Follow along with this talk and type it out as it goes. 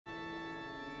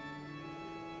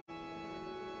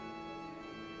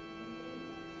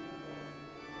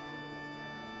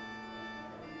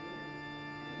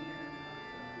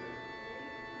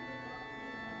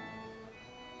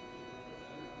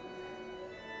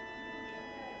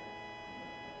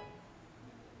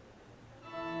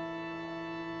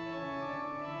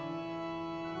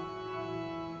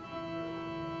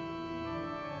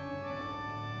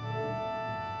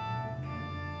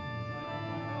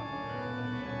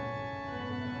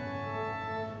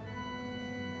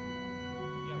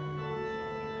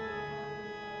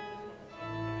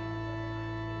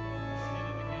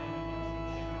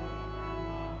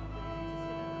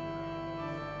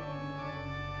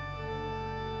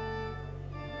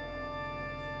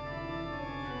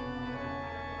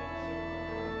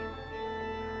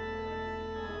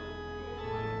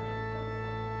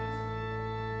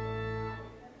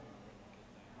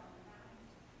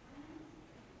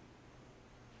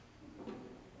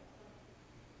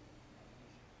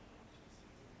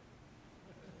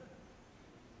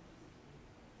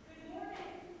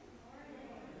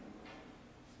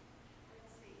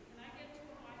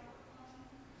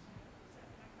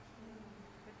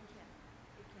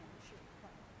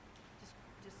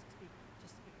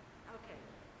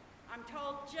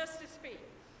called Just to Speak.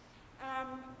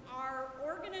 Our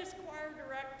organist choir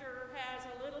director has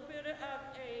a little bit of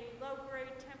a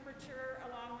low-grade temperature,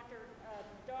 along with her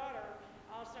daughter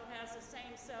also has the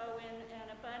same. So in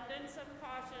an abundance of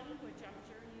caution, which I'm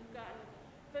sure you've gotten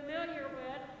familiar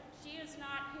with, she is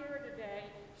not here today.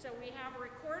 So we have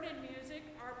recorded music.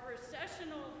 Our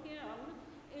processional hymn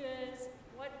is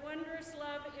 "What Wondrous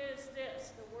Love Is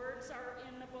This?" The words are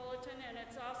in the bulletin, and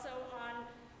it's also on,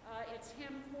 it's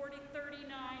hymn 4039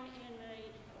 in the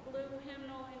blue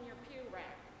hymnal in your pew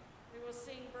rack. We will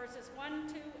sing verses 1,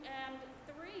 2, and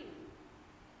 3.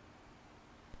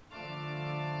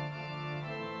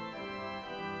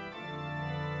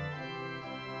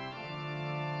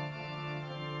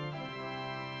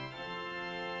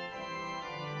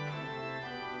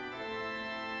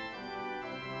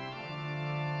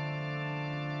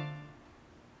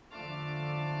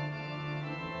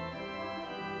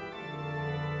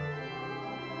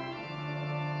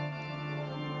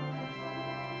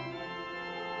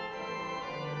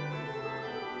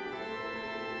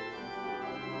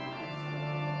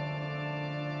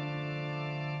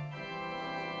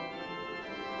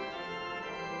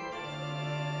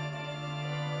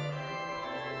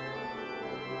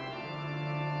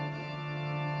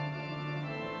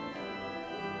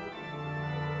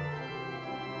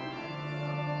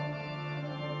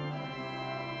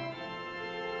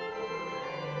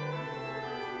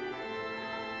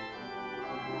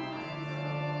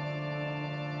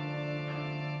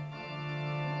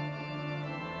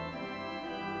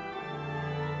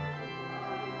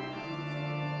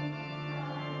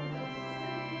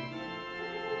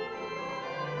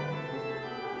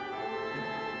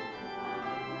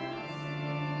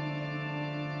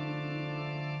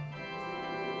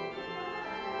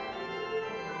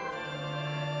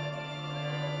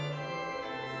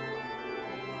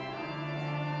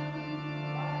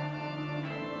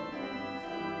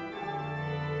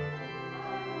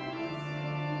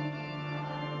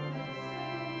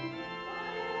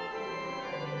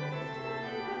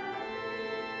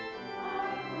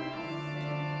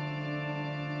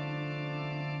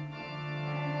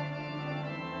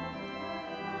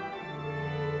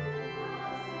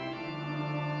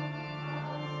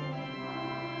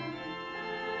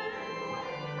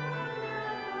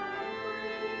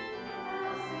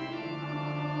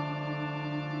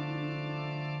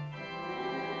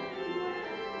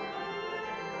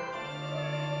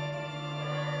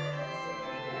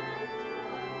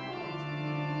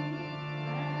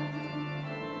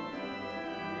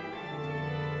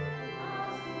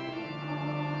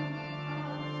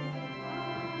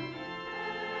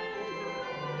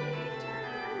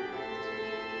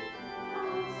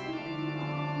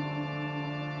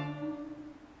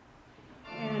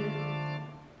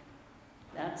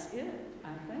 That's it,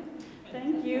 I think.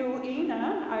 Thank you,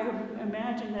 Ina. I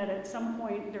imagine that at some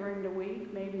point during the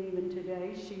week, maybe even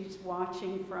today, she's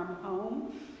watching from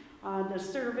home. The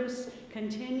service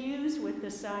continues with the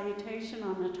salutation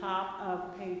on the top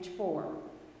of page 4.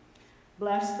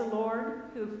 Bless the Lord,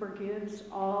 who forgives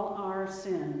all our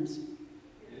sins.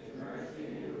 His mercy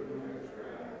endures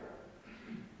forever.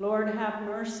 Lord, have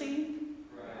mercy.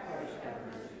 Christ have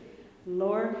mercy.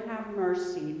 Lord, have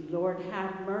mercy. Lord,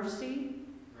 have mercy.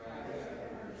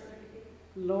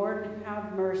 Lord,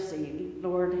 have mercy.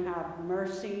 Lord, have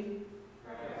mercy.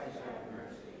 Christ have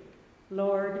mercy.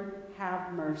 Lord,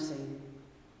 have mercy.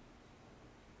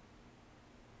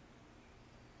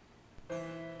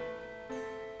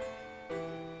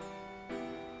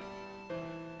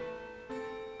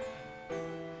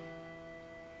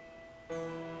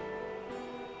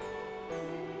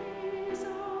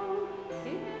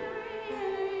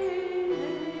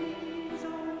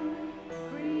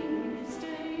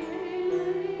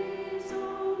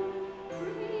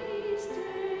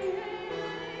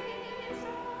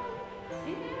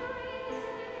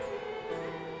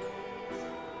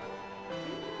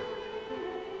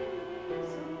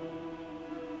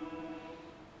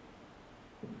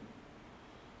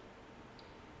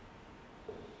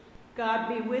 God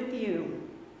be with you.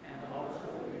 And also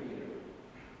with you.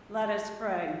 Let us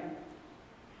pray.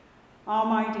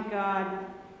 Almighty God,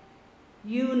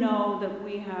 you know that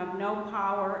we have no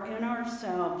power in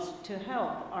ourselves to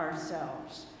help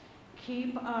ourselves.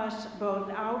 Keep us both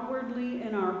outwardly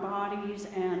in our bodies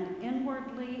and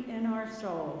inwardly in our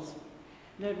souls,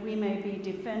 that we may be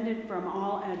defended from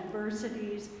all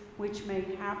adversities which may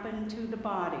happen to the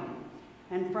body,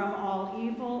 and from all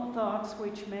evil thoughts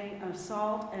which may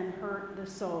assault and hurt the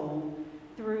soul,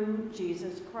 through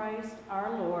Jesus Christ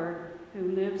our Lord,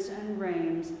 who lives and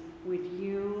reigns with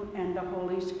you and the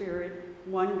Holy Spirit,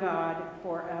 one God,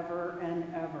 forever and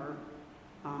ever.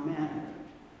 Amen.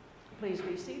 Please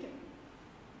be seated.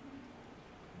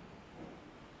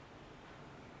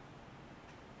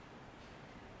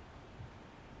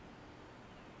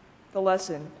 The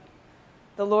lesson.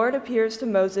 The Lord appears to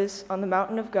Moses on the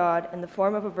mountain of God in the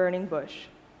form of a burning bush.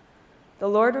 The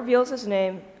Lord reveals his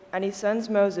name, and he sends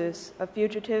Moses, a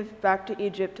fugitive, back to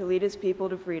Egypt to lead his people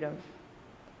to freedom.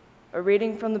 A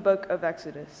reading from the book of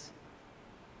Exodus.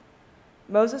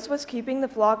 Moses was keeping the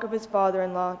flock of his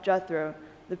father-in-law, Jethro,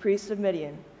 the priest of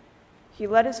Midian. He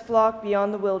led his flock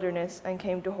beyond the wilderness and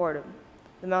came to Horeb,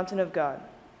 the mountain of God.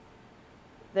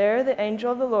 There the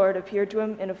angel of the Lord appeared to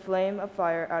him in a flame of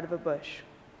fire out of a bush.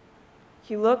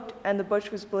 He looked, and the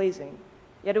bush was blazing,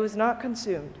 yet it was not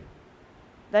consumed.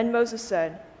 Then Moses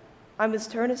said, "I must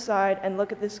turn aside and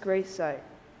look at this great sight,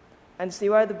 and see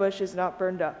why the bush is not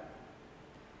burned up."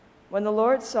 When the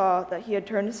Lord saw that he had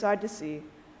turned aside to see,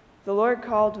 the Lord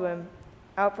called to him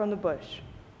out from the bush,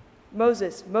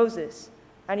 "Moses, Moses,"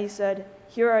 and he said,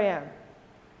 "Here I am."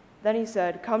 Then he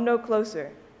said, "Come no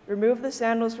closer. Remove the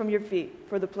sandals from your feet,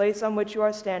 for the place on which you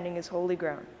are standing is holy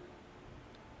ground."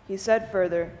 He said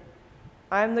further,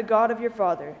 "I am the God of your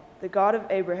father, the God of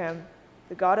Abraham,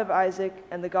 the God of Isaac,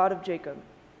 and the God of Jacob."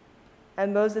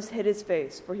 And Moses hid his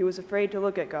face, for he was afraid to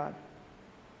look at God.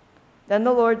 Then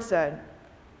the Lord said,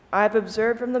 "I have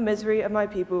observed from the misery of my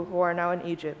people who are now in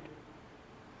Egypt.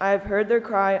 I have heard their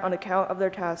cry on account of their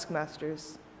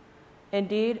taskmasters.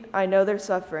 Indeed, I know their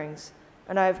sufferings,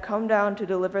 and I have come down to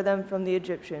deliver them from the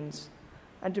Egyptians,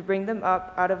 and to bring them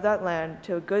up out of that land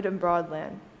to a good and broad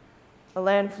land, a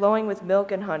land flowing with milk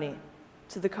and honey,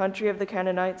 to the country of the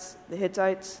Canaanites, the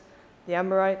Hittites, the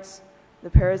Amorites, the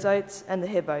Perizzites, and the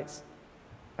Hivites,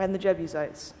 and the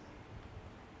Jebusites.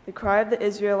 The cry of the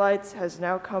Israelites has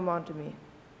now come unto me.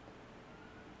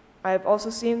 I have also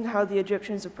seen how the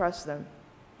Egyptians oppress them.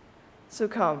 So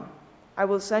come, I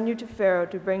will send you to Pharaoh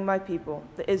to bring my people,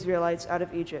 the Israelites, out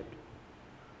of Egypt."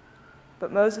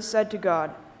 But Moses said to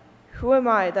God, "Who am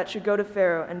I that should go to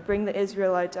Pharaoh and bring the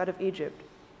Israelites out of Egypt?"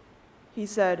 He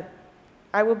said,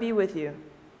 "I will be with you,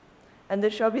 and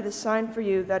this shall be the sign for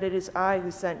you that it is I who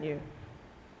sent you.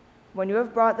 When you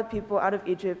have brought the people out of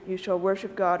Egypt, you shall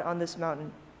worship God on this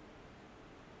mountain."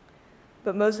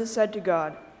 But Moses said to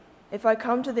God, "If I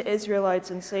come to the Israelites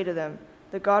and say to them,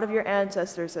 'The God of your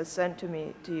ancestors has sent to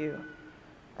you,'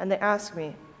 and they ask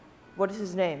me, 'What is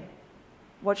his name?'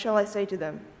 what shall I say to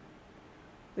them?"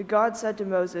 The God said to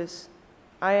Moses,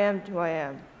 "I am who I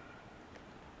am."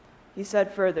 He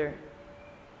said further,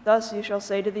 "Thus you shall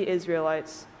say to the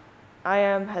Israelites, 'I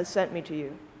am has sent me to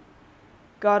you.'"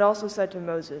 God also said to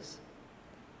Moses,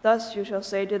 "Thus you shall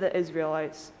say to the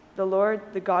Israelites, 'The Lord,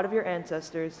 the God of your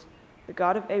ancestors, the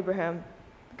God of Abraham,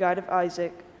 the God of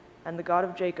Isaac, and the God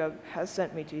of Jacob has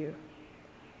sent me to you.'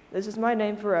 This is my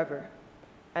name forever,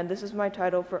 and this is my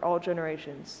title for all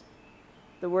generations."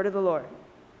 The word of the Lord.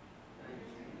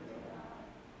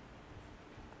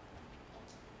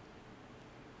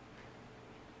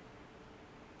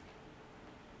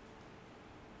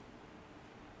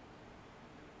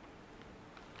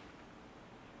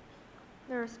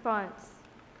 The response.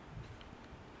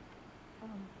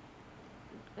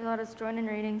 Let us join in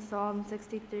reading Psalm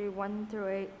 63, 1 through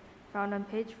 8, found on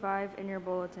page 5 in your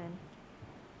bulletin.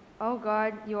 O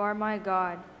God, you are my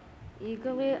God.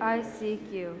 Eagerly I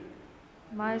seek you.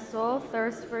 My soul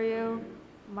thirsts for you.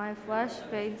 My flesh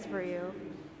faints for you,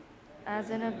 as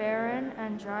in a barren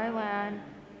and dry land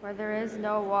where there is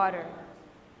no water.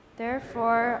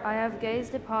 Therefore I have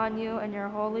gazed upon you in your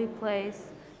holy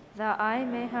place, that I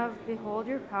may have behold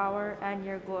your power and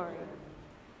your glory.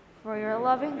 For your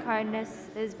loving kindness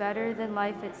is better than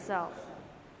life itself.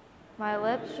 My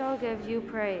lips shall give you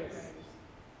praise.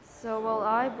 So will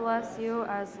I bless you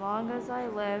as long as I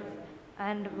live,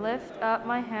 and lift up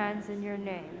my hands in your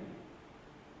name.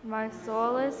 My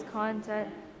soul is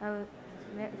content of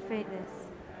faintness,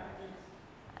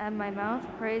 and my mouth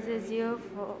praises you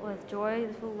with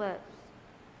joyful lips.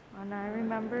 When I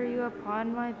remember you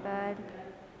upon my bed,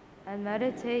 and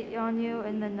meditate on you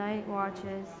in the night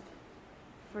watches.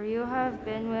 For you have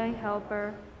been my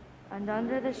helper, and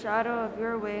under the shadow of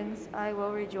your wings I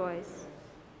will rejoice.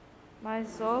 My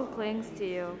soul clings to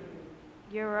you.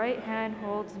 Your right hand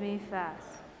holds me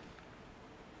fast.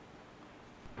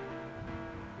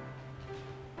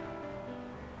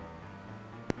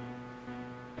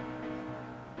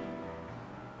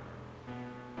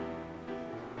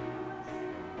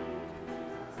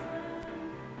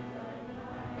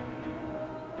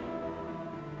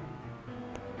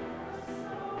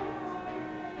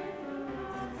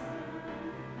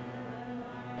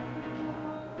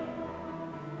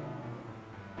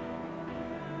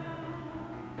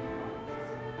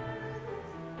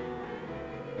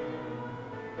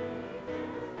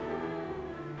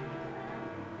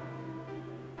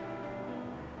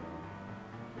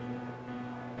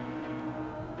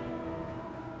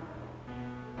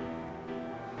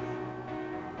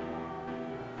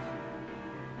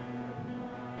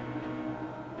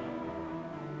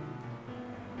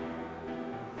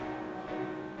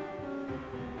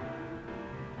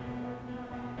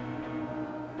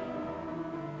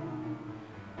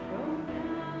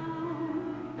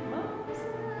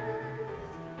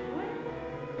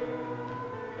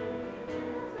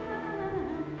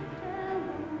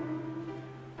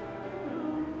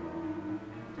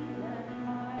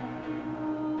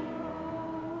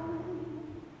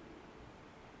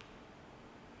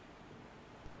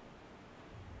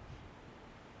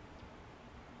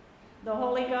 The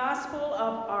Holy Gospel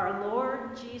of our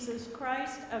Lord Jesus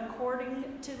Christ according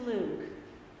to Luke.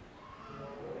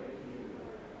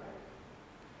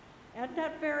 At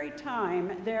that very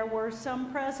time, there were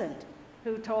some present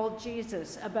who told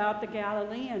Jesus about the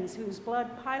Galileans whose blood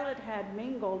Pilate had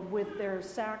mingled with their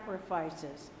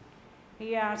sacrifices.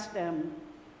 He asked them,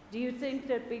 "Do you think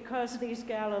that because these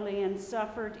Galileans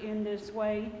suffered in this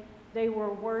way, they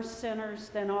were worse sinners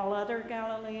than all other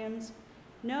Galileans?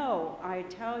 No, I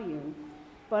tell you,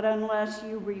 but unless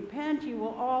you repent, you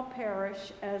will all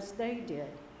perish as they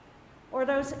did. Or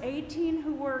those 18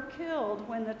 who were killed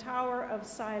when the Tower of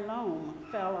Siloam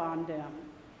fell on them.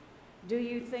 Do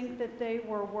you think that they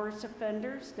were worse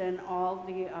offenders than all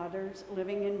the others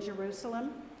living in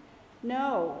Jerusalem?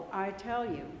 No, I tell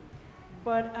you,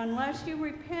 but unless you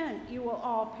repent, you will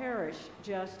all perish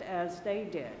just as they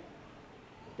did."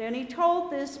 Then he told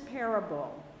this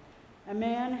parable. A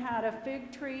man had a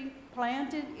fig tree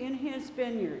planted in his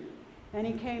vineyard, and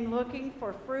he came looking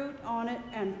for fruit on it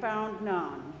and found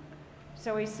none.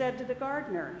 So he said to the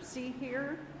gardener, "See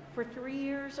here, for 3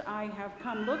 years I have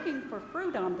come looking for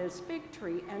fruit on this fig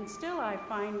tree, and still I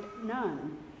find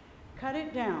none. Cut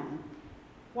it down.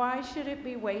 Why should it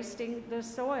be wasting the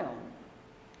soil?"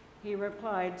 He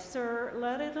replied, "Sir,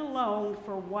 let it alone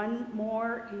for 1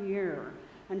 more year,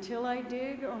 until I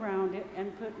dig around it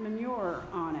and put manure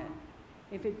on it.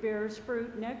 If it bears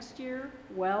fruit next year,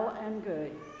 well and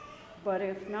good. But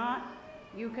if not,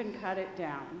 you can cut it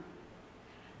down."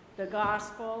 The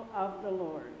Gospel of the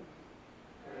Lord.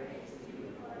 Praise to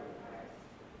you, Lord Christ.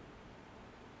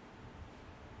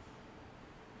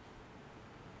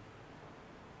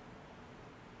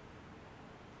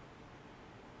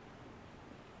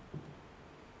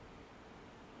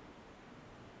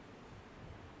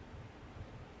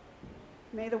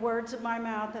 May the words of my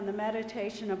mouth and the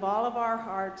meditation of all of our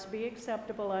hearts be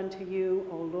acceptable unto you,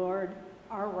 O Lord,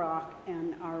 our rock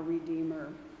and our Redeemer.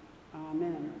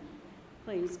 Amen.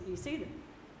 Please be seated.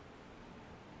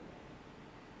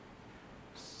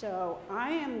 So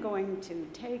I am going to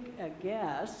take a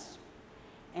guess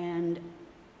and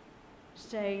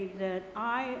say that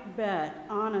I bet,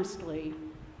 honestly,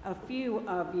 a few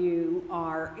of you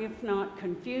are, if not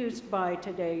confused by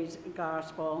today's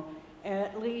gospel,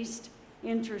 at least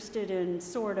interested in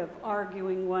sort of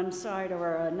arguing one side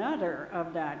or another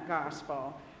of that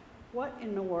gospel. What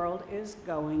in the world is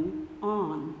going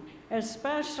on?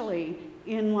 Especially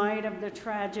in light of the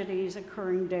tragedies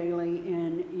occurring daily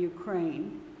in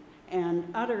Ukraine and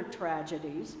other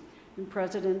tragedies. And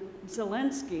President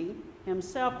Zelensky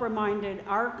himself reminded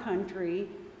our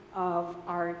country of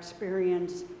our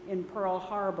experience in Pearl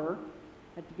Harbor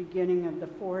at the beginning of the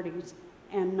 40s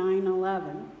and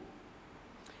 9/11.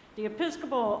 The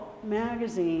Episcopal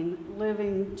magazine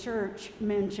Living Church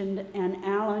mentioned an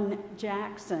Alan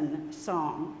Jackson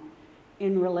song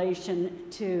in relation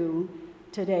to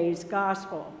today's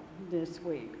gospel this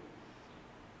week.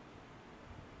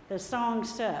 The song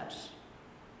says,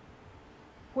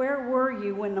 "Where were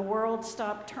you when the world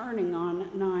stopped turning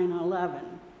on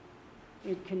 9/11?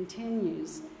 It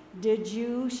continues, "Did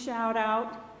you shout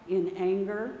out in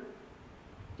anger?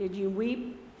 Did you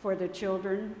weep for the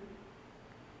children?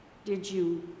 Did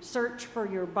you search for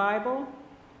your Bible?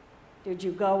 Did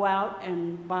you go out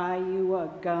and buy you a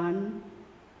gun?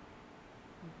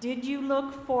 Did you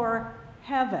look for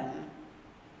heaven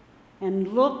and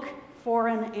look for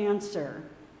an answer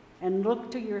and look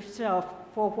to yourself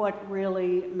for what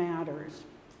really matters?"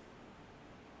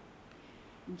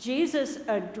 Jesus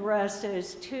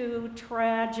addresses 2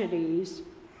 tragedies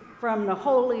from the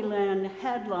Holy Land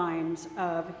headlines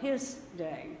of his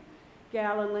day.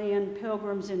 Galilean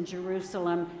pilgrims in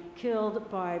Jerusalem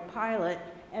killed by Pilate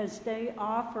as they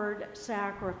offered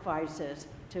sacrifices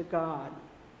to God,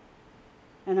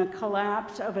 and a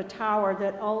collapse of a tower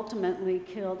that ultimately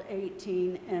killed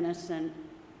 18 innocent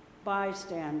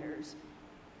bystanders.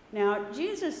 Now,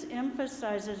 Jesus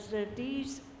emphasizes that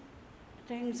these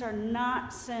things are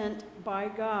not sent by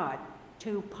God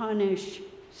to punish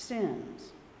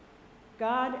sins.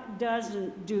 God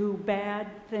doesn't do bad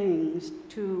things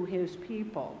to his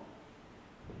people.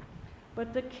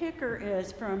 But the kicker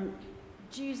is from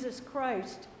Jesus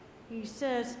Christ, he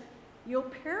says, "You'll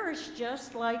perish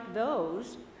just like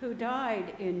those who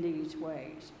died in these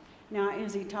ways." Now,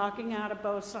 is he talking out of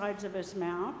both sides of his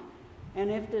mouth?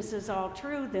 And if this is all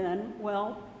true, then,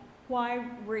 well, why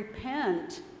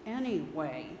repent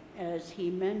anyway, as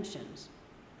he mentions?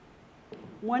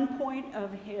 One point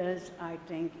of his, I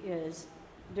think, is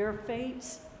their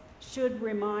fates should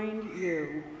remind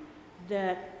you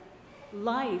that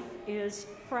life is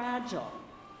fragile.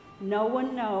 No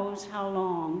one knows how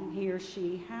long he or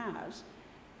she has.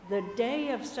 The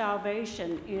day of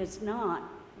salvation is not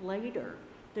later.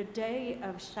 The day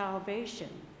of salvation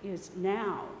is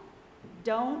now.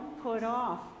 Don't put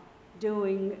off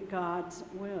doing God's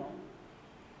will.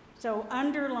 So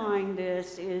underlying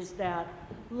this is that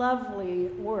lovely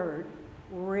word,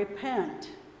 repent,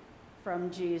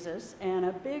 from Jesus. And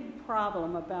a big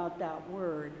problem about that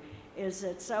word is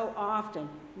that so often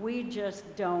we just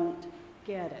don't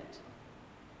get it.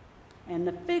 And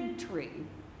the fig tree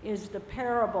is the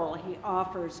parable he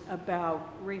offers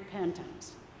about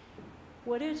repentance.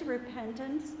 What is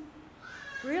repentance?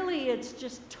 Really, it's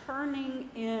just turning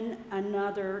in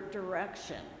another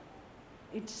direction.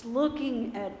 It's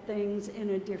looking at things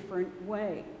in a different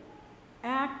way,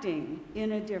 acting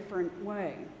in a different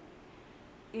way.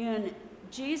 In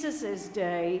Jesus'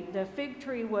 day, the fig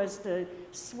tree was the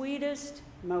sweetest,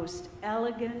 most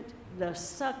elegant, the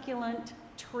succulent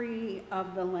tree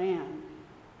of the land,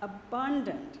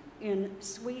 abundant in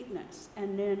sweetness,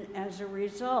 and then as a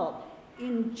result,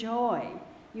 in joy.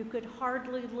 You could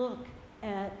hardly look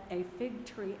at a fig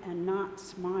tree and not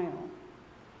smile.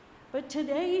 But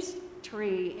today's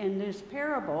tree in this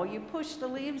parable, you push the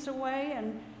leaves away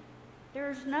and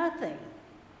there's nothing.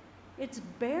 It's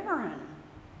barren.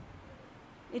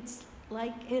 It's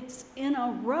like it's in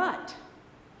a rut.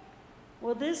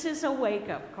 Well, this is a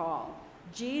wake-up call.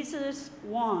 Jesus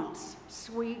wants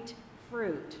sweet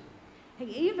fruit. He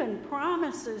even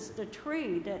promises the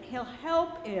tree that he'll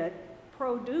help it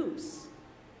produce.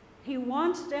 He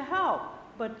wants to help,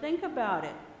 but think about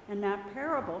it. In that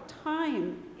parable,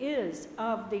 time is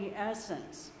of the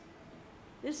essence.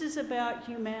 This is about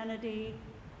humanity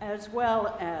as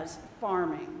well as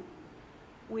farming.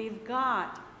 We've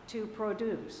got to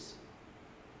produce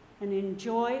and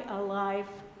enjoy a life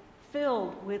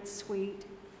filled with sweet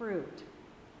fruit.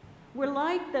 We're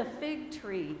like the fig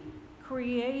tree,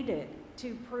 created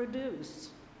to produce,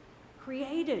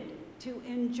 created to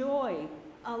enjoy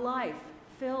a life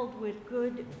filled with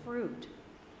good fruit,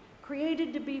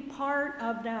 created to be part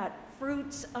of that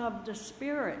fruits of the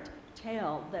Spirit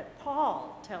tale that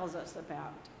Paul tells us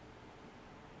about.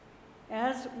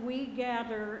 As we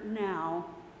gather now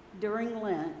during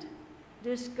Lent,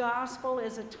 this gospel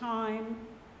is a time,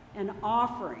 an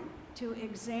offering to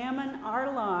examine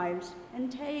our lives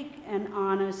and take an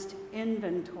honest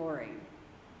inventory.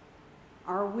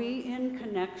 Are we in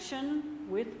connection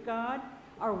with God?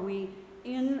 Are we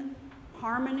in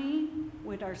harmony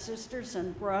with our sisters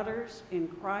and brothers in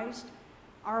Christ?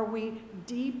 Are we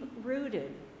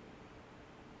deep-rooted?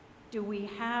 Do we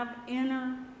have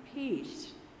inner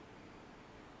peace?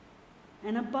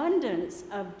 An abundance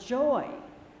of joy.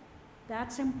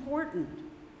 That's important.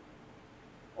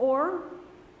 Or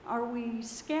are we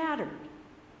scattered,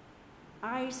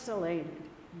 isolated,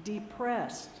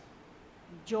 depressed,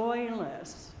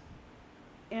 joyless,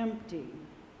 empty?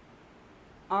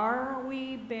 Are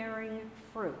we bearing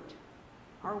fruit?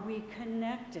 Are we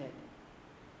connected?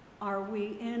 Are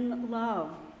we in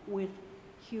love with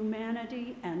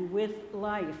humanity and with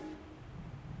life?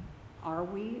 Are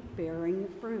we bearing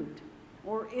fruit?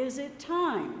 Or is it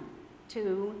time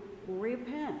to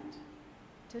repent,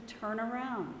 to turn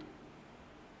around,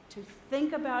 to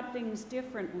think about things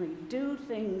differently, do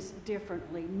things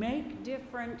differently, make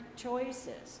different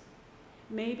choices,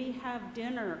 maybe have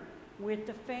dinner with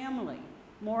the family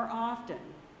more often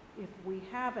if we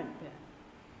haven't been,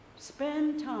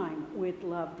 spend time with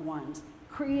loved ones,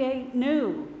 create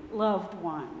new loved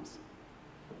ones,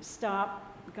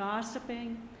 stop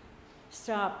gossiping,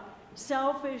 stop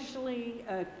selfishly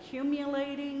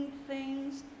accumulating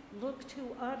things, look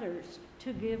to others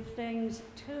to give things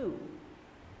to.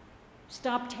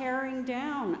 Stop tearing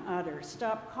down others.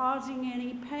 Stop causing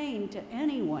any pain to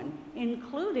anyone,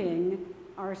 including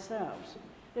ourselves.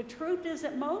 The truth is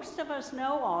that most of us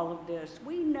know all of this.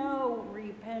 We know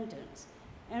repentance,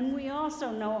 and we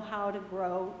also know how to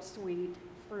grow sweet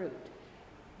fruit.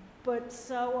 But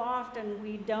so often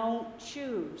we don't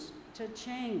choose to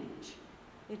change.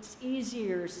 It's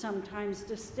easier sometimes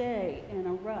to stay in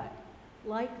a rut,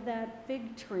 like that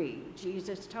fig tree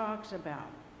Jesus talks about.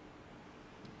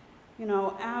 You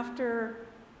know, after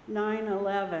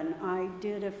 9/11, I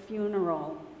did a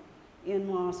funeral in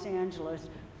Los Angeles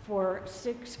for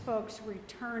 6 folks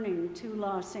returning to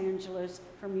Los Angeles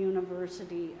from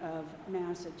University of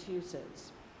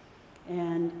Massachusetts.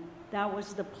 And that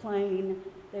was the plane,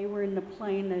 they were in the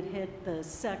plane that hit the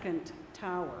second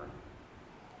tower.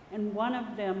 And one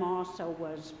of them also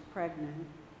was pregnant.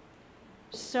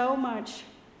 So much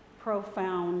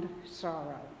profound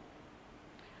sorrow.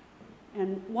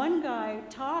 And one guy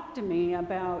talked to me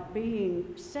about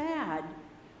being sad,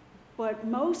 but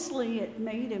mostly it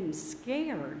made him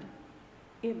scared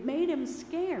it made him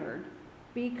scared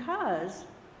because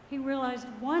he realized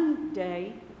one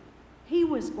day he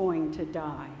was going to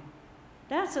die.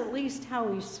 That's at least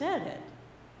how he said it.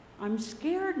 I'm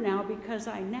scared now because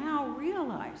I now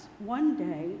realize one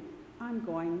day I'm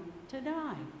going to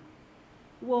die.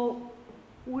 Well,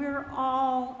 we're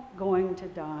all going to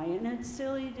die, and it's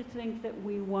silly to think that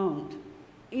we won't.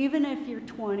 Even if you're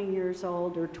 20 years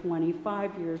old or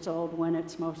 25 years old, when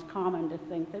it's most common to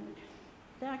think that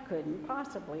that couldn't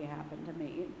possibly happen to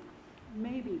me.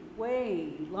 Maybe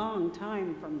way long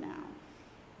time from now,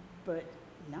 but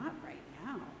not right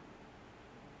now.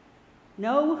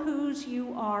 Know whose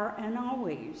you are and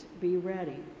always be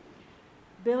ready.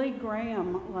 Billy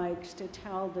Graham likes to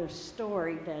tell this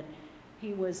story that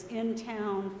he was in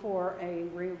town for a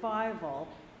revival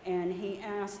and he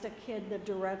asked a kid the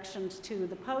directions to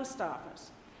the post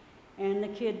office. And the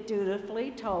kid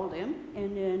dutifully told him,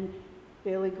 and then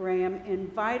Billy Graham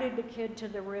invited the kid to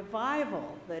the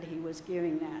revival that he was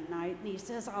giving that night. And he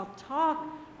says, I'll talk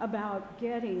about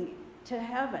getting to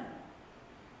heaven.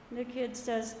 And the kid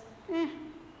says,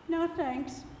 no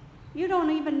thanks. You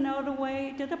don't even know the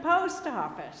way to the post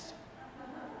office.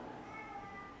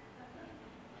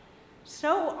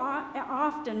 So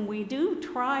often we do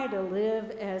try to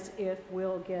live as if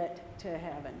we'll get to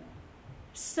heaven.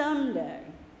 Someday,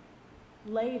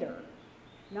 later,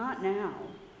 not now.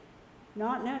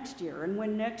 Not next year, and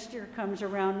when next year comes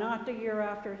around, not the year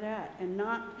after that, and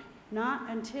not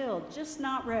until, just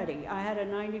not ready. I had a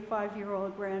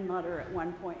 95-year-old grandmother at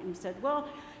one point and said, well,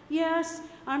 yes,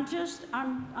 I'm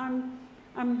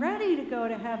ready to go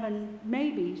to heaven,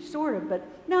 maybe, sort of, but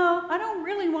no, I don't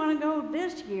really want to go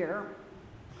this year.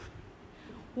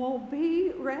 Well,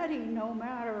 be ready no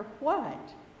matter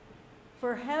what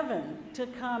for heaven to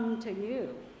come to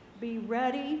you. Be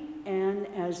ready, and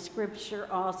as Scripture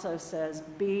also says,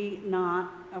 be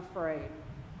not afraid.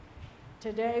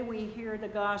 Today we hear the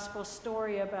gospel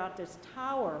story about this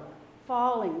tower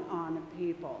falling on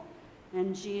people,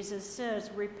 and Jesus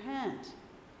says, repent,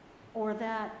 or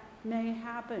that may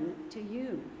happen to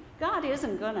you. God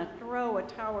isn't going to throw a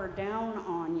tower down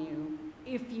on you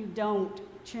if you don't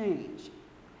change.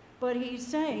 But he's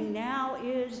saying now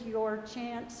is your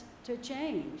chance to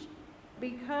change,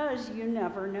 because you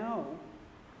never know.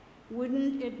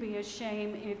 Wouldn't it be a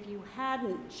shame if you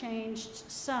hadn't changed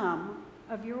some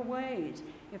of your ways?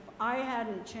 If I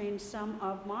hadn't changed some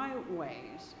of my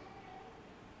ways?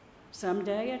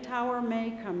 Someday a tower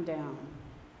may come down.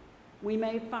 We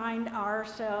may find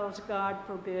ourselves, God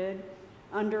forbid,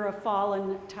 under a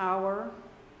fallen tower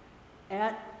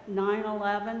at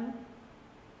 9/11,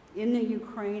 in the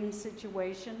Ukraine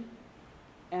situation,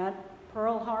 at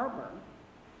Pearl Harbor.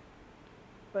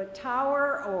 But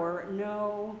tower or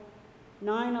no,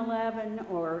 9/11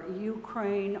 or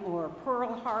Ukraine or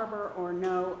Pearl Harbor or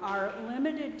no, our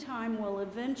limited time will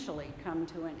eventually come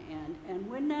to an end. And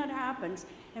when that happens,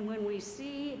 and when we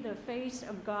see the face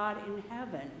of God in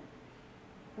heaven,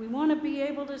 we want to be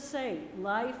able to say,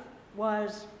 life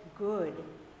was good,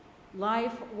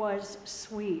 life was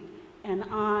sweet, and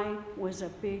I was a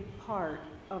big part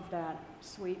of that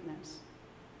sweetness.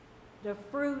 The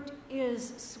fruit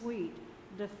is sweet,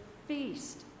 the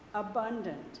feast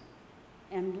abundant,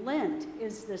 and Lent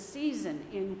is the season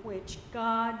in which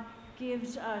God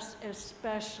gives us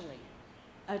especially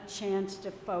a chance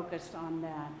to focus on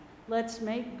that. Let's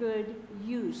make good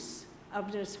use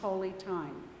of this holy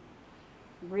time.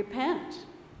 Repent,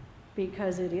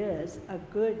 because it is a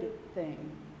good thing.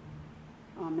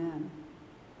 Amen.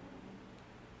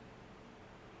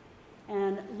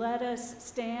 And let us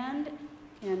stand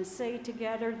and say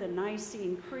together the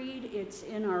Nicene Creed. It's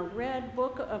in our red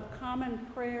Book of Common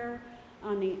Prayer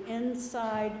on the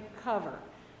inside cover.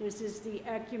 This is the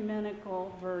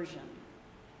ecumenical version.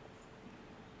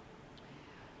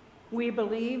 We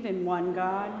believe in one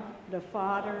God, the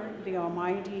Father, the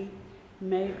Almighty,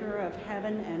 maker of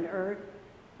heaven and earth,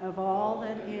 of all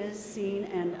that is seen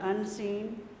and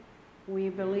unseen. We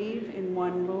believe in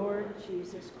one Lord,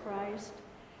 Jesus Christ,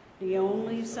 the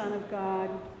only Son of God,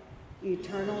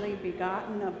 eternally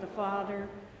begotten of the Father,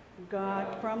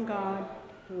 God from God,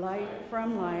 light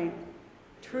from light,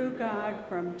 true God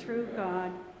from true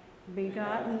God,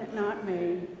 begotten, not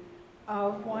made,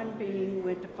 of one being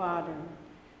with the Father.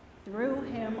 Through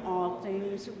him all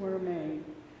things were made.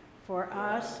 For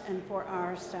us and for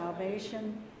our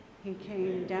salvation, he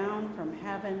came down from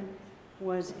heaven,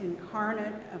 was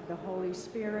incarnate of the Holy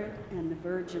Spirit and the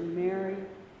Virgin Mary,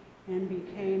 and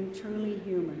became truly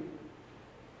human.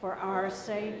 For our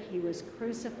sake, he was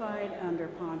crucified under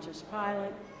Pontius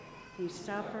Pilate. He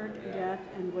suffered death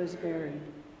and was buried.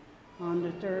 On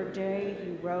the third day, he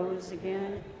rose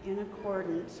again in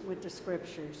accordance with the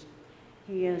Scriptures.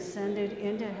 He ascended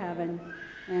into heaven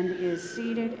and is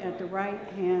seated at the right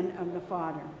hand of the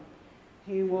Father.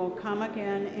 He will come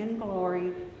again in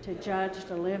glory to judge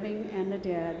the living and the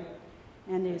dead,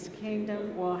 and his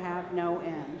kingdom will have no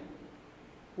end.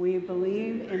 We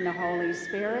believe in the Holy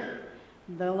Spirit,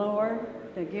 the Lord,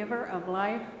 the giver of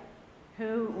life,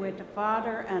 who with the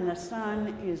Father and the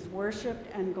Son is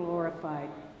worshiped and glorified,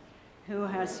 who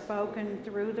has spoken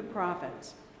through the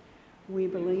prophets. We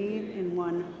believe in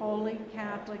one holy,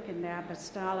 Catholic, and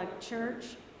Apostolic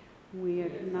Church. We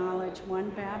acknowledge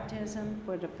one baptism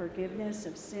for the forgiveness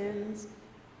of sins.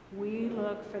 We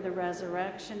look for the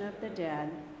resurrection of the dead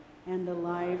and the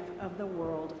life of the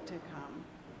world to come.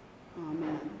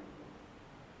 Amen.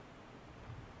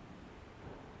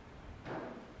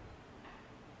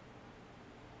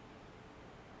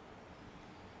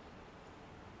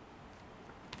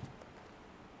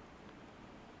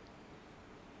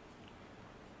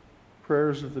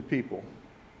 Prayers of the people.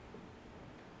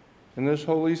 In this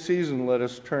holy season, let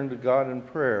us turn to God in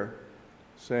prayer,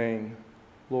 saying,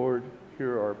 Lord,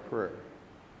 hear our prayer.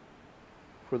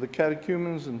 For the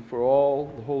catechumens and for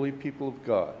all the holy people of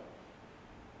God,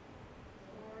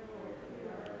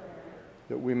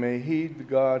 that we may heed the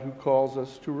God who calls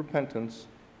us to repentance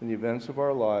in the events of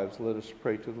our lives, let us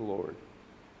pray to the Lord.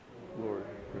 Lord,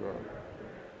 hear our prayer.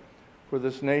 For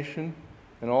this nation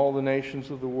and all the nations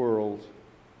of the world,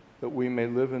 that we may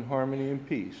live in harmony and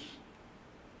peace,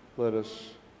 let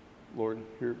us, Lord,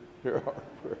 hear our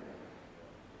prayer.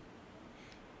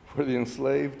 For the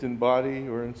enslaved in body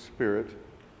or in spirit,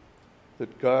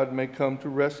 that God may come to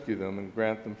rescue them and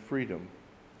grant them freedom,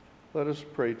 let us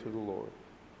pray to the Lord.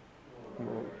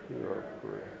 Lord, hear our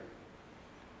prayer.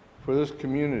 For this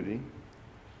community,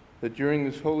 that during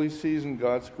this holy season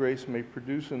God's grace may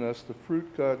produce in us the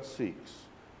fruit God seeks,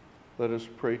 let us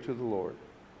pray to the Lord.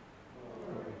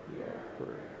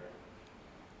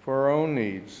 For our own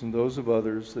needs and those of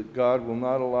others, that God will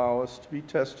not allow us to be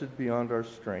tested beyond our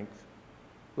strength,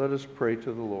 let us pray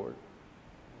to the Lord.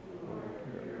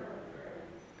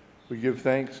 We give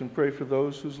thanks and pray for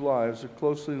those whose lives are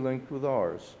closely linked with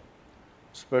ours,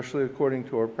 especially according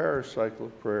to our parish cycle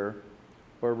of prayer,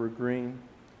 Barbara Green,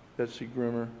 Betsy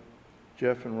Grimmer,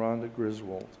 Jeff and Rhonda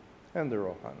Griswold, and their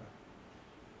Ohana.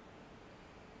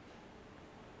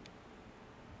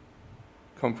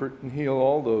 Comfort and heal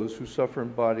all those who suffer in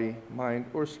body, mind,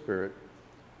 or spirit,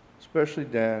 especially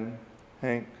Dan,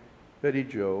 Hank, Betty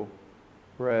Jo,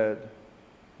 Brad,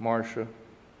 Marcia,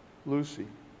 Lucy,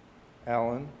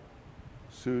 Alan,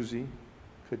 Susie,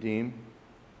 Kadeem,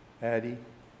 Addie,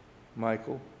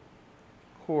 Michael,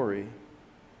 Corey,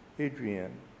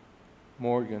 Adrienne,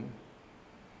 Morgan,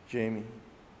 Jamie,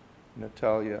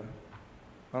 Natalia,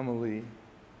 Amelie,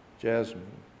 Jasmine,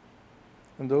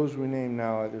 and those we name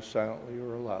now either silently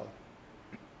or aloud.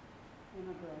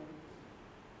 Emma Gray,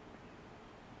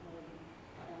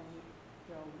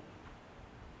 Joe.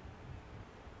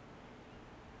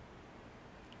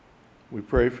 We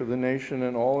pray for the nation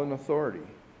and all in authority.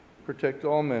 Protect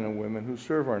all men and women who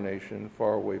serve our nation in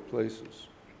faraway places.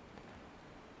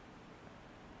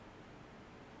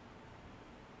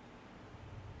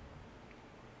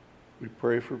 We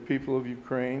pray for people of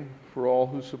Ukraine, for all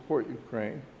who support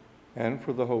Ukraine, and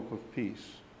for the hope of peace.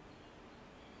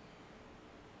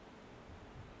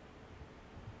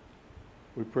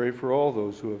 We pray for all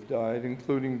those who have died,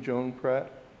 including Joan Pratt,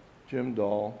 Jim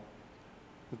Dahl,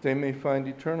 that they may find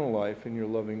eternal life in your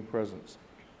loving presence.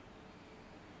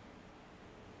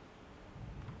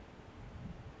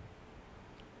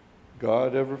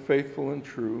 God, ever faithful and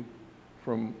true,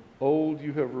 from old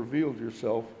you have revealed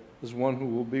yourself as one who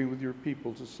will be with your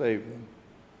people to save them.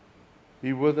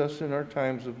 Be with us in our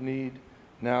times of need,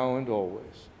 now and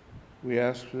always. We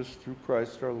ask this through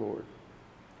Christ our Lord.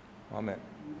 Amen.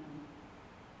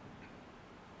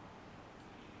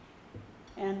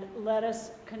 And let us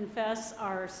confess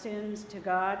our sins to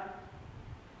God.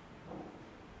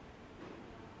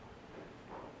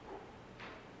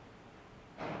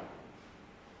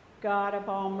 God of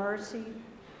all mercy,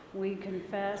 we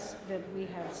confess that we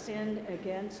have sinned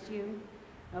against you,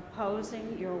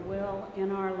 opposing your will in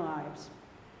our lives.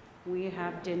 We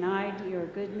have denied your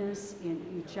goodness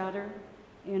in each other,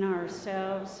 in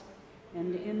ourselves,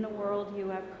 and in the world you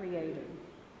have created.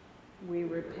 We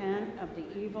repent of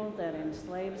the evil that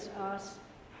enslaves us,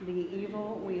 the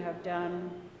evil we have done,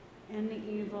 and the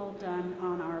evil done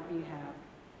on our behalf.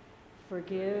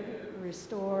 Forgive,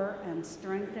 restore, and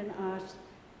strengthen us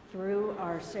through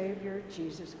our Savior,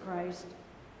 Jesus Christ,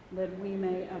 that we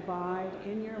may abide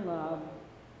in your love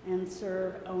and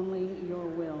serve only your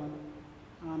will.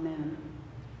 Amen.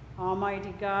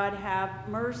 Almighty God, have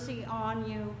mercy on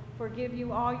you, forgive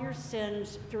you all your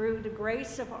sins through the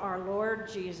grace of our Lord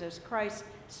Jesus Christ,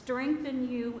 strengthen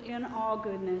you in all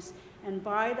goodness, and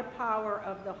by the power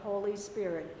of the Holy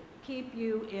Spirit, keep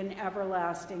you in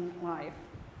everlasting life.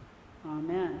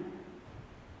 Amen.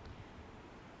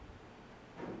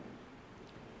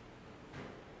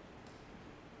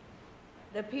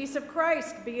 The peace of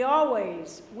Christ be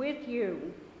always with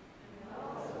you. And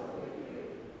also with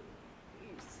you.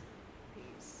 Peace,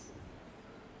 peace,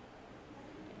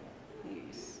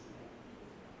 peace.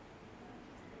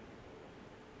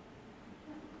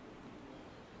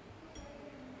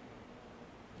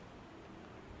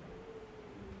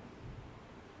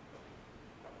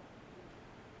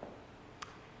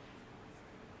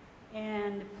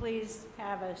 And please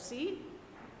have a seat.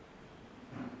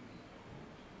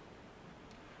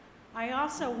 I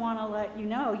also want to let you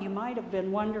know, you might have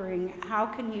been wondering, how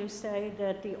can you say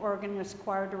that the organist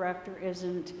choir director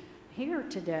isn't here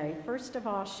today? First of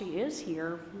all, she is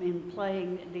here in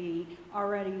playing the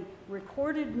already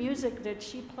recorded music that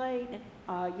she played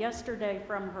yesterday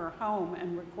from her home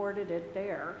and recorded it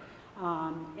there,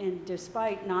 and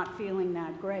despite not feeling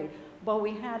that great. But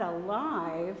we had a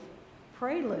live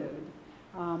prelude.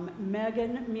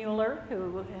 Megan Mueller,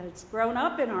 who has grown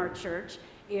up in our church,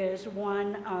 is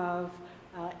one of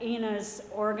Ina's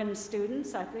organ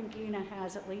students. I think Ina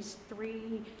has at least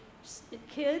 3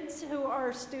 kids who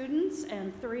are students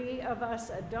and 3 of us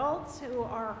adults who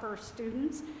are her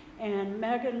students. And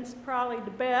Megan's probably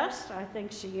the best, I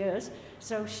think she is.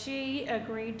 So she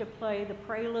agreed to play the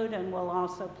prelude and will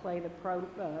also play the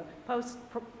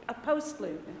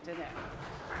postlude today.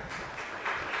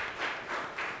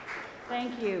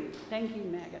 Thank you,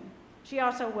 Megan. She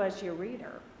also was your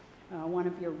reader. One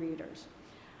of your readers.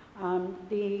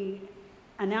 The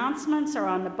announcements are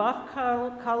on the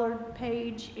buff-colored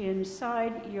page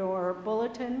inside your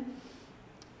bulletin.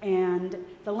 And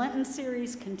the Lenten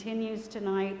series continues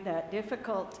tonight. That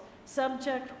difficult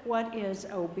subject, what is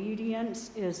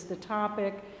obedience, is the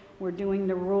topic. We're doing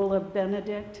the Rule of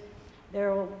Benedict.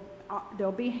 There'll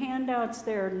be handouts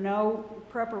there. No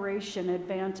preparation,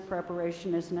 advanced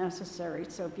preparation is necessary.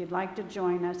 So if you'd like to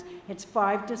join us, it's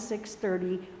 5 to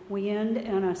 6:30. We end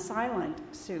in a silent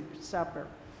supper.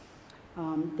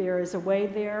 There is a way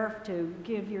there to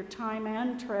give your time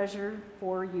and treasure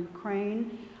for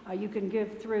Ukraine. You can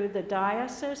give through the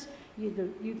diocese.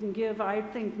 You can give, I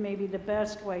think, maybe the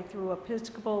best way through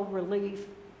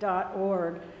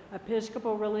episcopalrelief.org.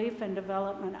 Episcopal Relief and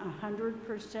Development,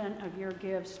 100% of your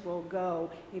gifts will go.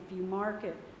 If you mark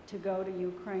it to go to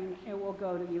Ukraine, it will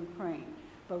go to Ukraine.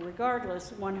 But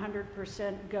regardless,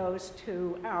 100% goes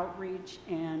to outreach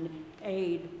and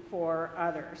aid for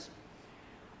others.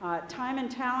 Time and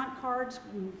talent cards,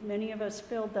 many of us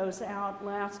filled those out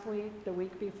last week, the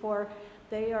week before.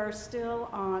 They are still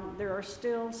on, there are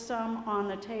still some on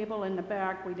the table in the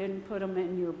back. We didn't put them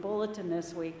in your bulletin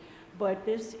this week, but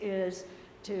this is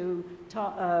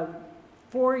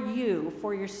for you,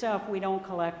 for yourself. We don't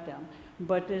collect them.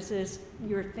 But this is,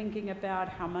 you're thinking about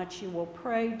how much you will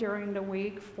pray during the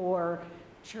week for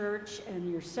church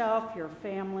and yourself, your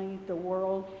family, the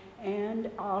world,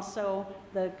 and also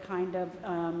the kind of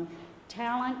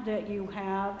talent that you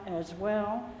have as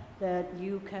well that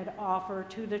you could offer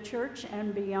to the church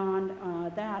and beyond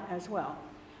that as well.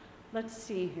 Let's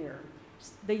see here.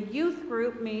 The youth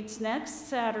group meets next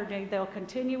Saturday. They'll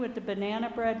continue with the Banana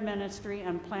Bread Ministry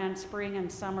and plan spring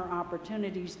and summer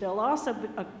opportunities. There'll also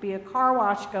be a car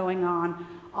wash going on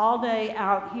all day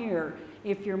out here.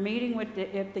 If you're meeting with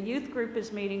if the youth group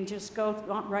is meeting, just go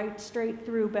right straight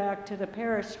through back to the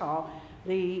parish hall.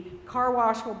 The car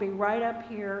wash will be right up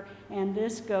here, and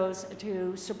this goes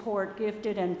to support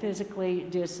gifted and physically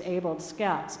disabled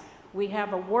scouts. We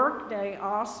have a work day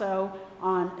also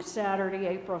on Saturday,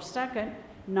 April 2nd,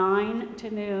 9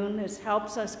 to noon. This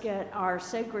helps us get our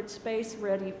sacred space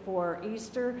ready for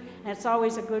Easter. And it's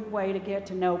always a good way to get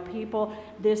to know people.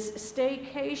 This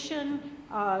staycation,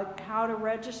 how to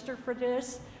register for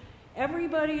this.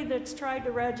 Everybody that's tried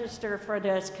to register for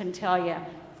this can tell you,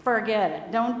 forget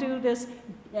it. Don't do this.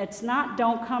 It's not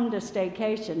don't come to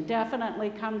staycation.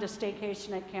 Definitely come to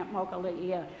staycation at Camp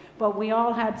Mokalea. But we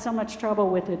all had so much trouble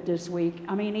with it this week.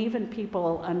 I mean, even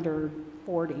people under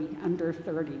 40, under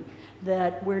 30,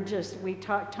 that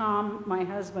Tom, my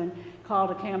husband,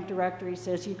 called a camp director. He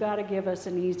says, you got to give us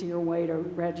an easier way to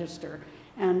register.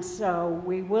 And so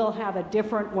we will have a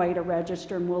different way to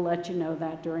register, and we'll let you know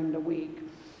that during the week.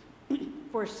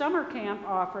 For summer camp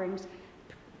offerings,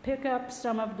 pick up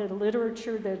some of the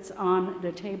literature that's on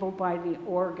the table by the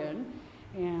organ.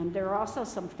 And there are also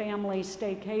some family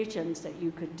staycations that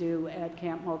you could do at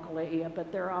Camp Mokuleia, but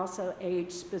there are also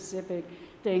age-specific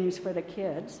things for the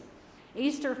kids.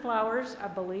 Easter flowers, I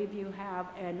believe you have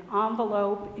an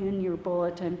envelope in your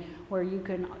bulletin where you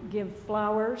can give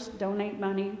flowers, donate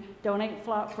money,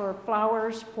 for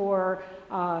flowers for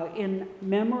in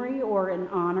memory or in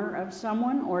honor of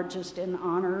someone, or just in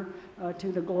honor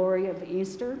to the glory of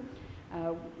Easter.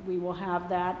 We will have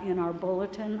that in our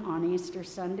bulletin on Easter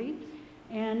Sunday.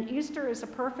 And Easter is a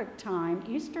perfect time.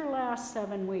 Easter lasts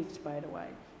 7 weeks, by the way.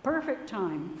 Perfect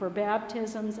time for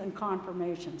baptisms and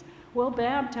confirmations. We'll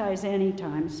baptize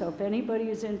anytime, so if anybody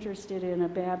is interested in a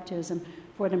baptism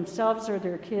for themselves or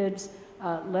their kids,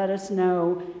 let us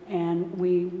know, and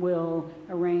we will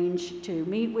arrange to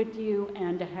meet with you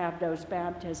and to have those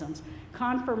baptisms.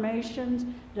 Confirmations,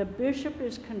 the bishop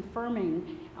is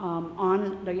confirming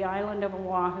on the island of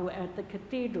Oahu at the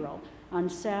cathedral on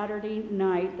Saturday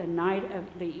night, the night of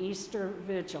the Easter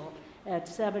Vigil, at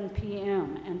 7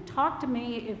 p.m. And talk to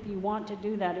me if you want to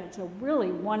do that. It's a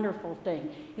really wonderful thing.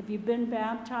 If you've been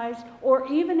baptized,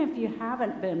 or even if you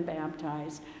haven't been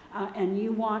baptized, and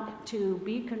you want to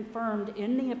be confirmed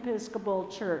in the Episcopal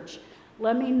Church,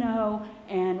 let me know,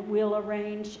 and we'll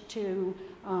arrange to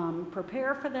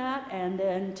prepare for that, and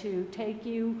then to take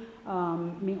you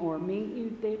or meet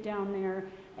you down there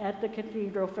at the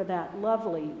cathedral for that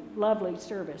lovely, lovely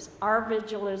service. Our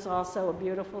vigil is also a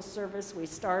beautiful service. We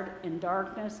start in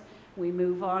darkness. We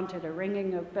move on to the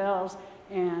ringing of bells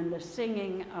and the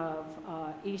singing of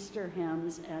Easter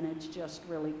hymns, and it's just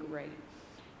really great.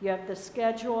 You have the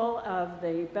schedule of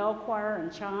the bell choir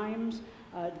and chimes,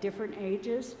 different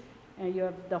ages. And you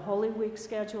have the Holy Week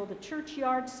schedule. The church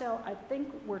yard sale, I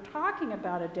think we're talking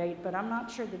about a date, but I'm not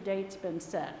sure the date's been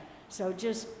set. So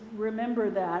just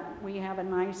remember that we have a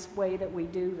nice way that we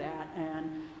do that.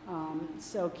 And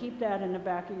so keep that in the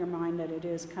back of your mind that it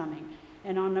is coming.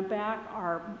 And on the back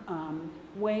are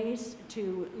ways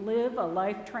to live a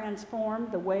life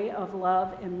transformed, the way of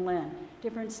love in Lent.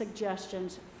 Different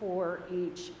suggestions for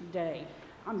each day.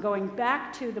 I'm going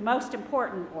back to the most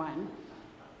important one.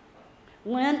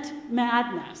 Lent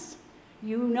Madness.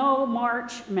 You know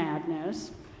March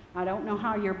Madness. I don't know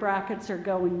how your brackets are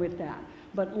going with that.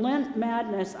 But Lent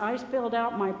Madness, I filled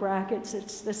out my brackets.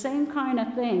 It's the same kind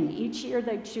of thing. Each year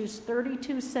they choose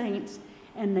 32 saints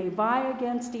and they vie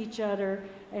against each other,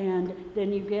 and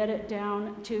then you get it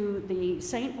down to the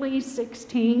saintly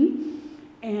 16,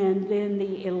 and then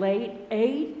the elate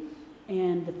 8,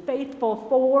 and the faithful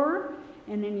 4,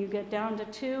 and then you get down to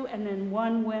 2, and then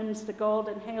 1 wins the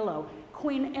golden halo.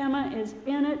 Queen Emma is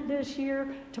in it this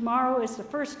year. Tomorrow is the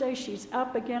first day she's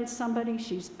up against somebody.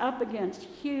 She's up against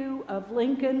Hugh of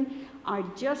Lincoln. I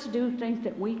just do think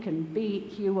that we can beat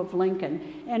Hugh of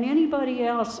Lincoln and anybody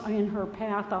else in her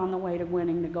path on the way to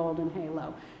winning the golden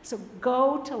halo. So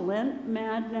go to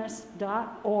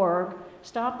lentmadness.org.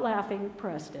 Stop laughing,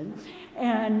 Preston,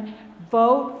 and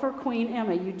vote for Queen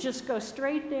Emma. You just go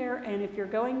straight there, and if you're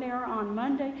going there on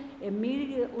Monday,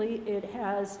 immediately it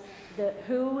has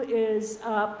who is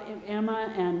up,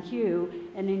 Emma and Hugh,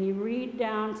 and then you read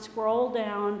down, scroll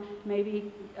down,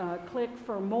 maybe click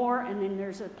for more, and then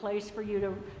there's a place for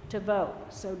you to vote.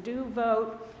 So do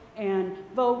vote, and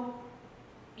vote.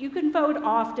 You can vote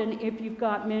often if you've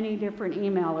got many different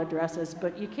email addresses,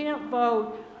 but you can't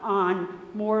vote on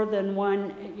more than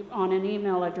one, on an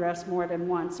email address more than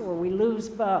once, or we lose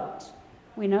votes.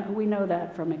 We know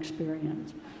that from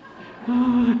experience.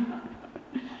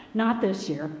 Not this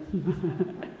year.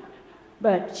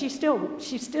 But she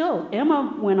still,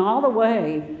 Emma went all the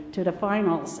way to the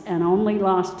finals and only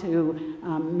lost to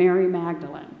Mary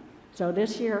Magdalene. So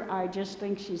this year, I just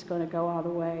think she's going to go all the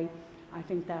way. I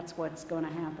think that's what's going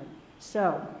to happen.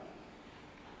 So,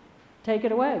 take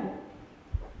it away.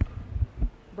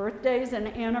 Birthdays and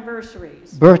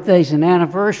anniversaries. Birthdays and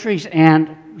anniversaries,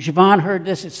 and Siobhan heard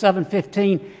this at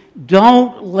 7:15.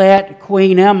 Don't let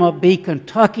Queen Emma be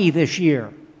Kentucky this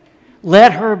year.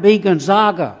 Let her be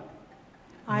Gonzaga.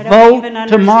 I don't even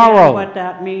understand tomorrow. What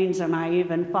that means, and I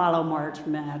even follow March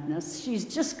Madness. She's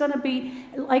just going to be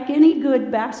like any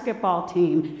good basketball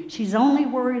team. She's only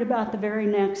worried about the very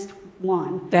next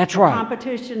one. That's right.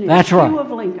 Competition is That's right. Hugh of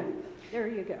Lincoln. There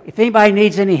you go. If anybody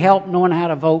needs any help knowing how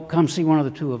to vote, come see one of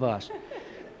the two of us.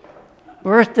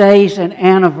 Birthdays and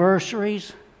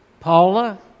anniversaries.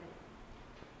 Paula?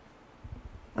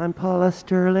 I'm Paula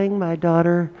Sterling. My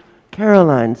daughter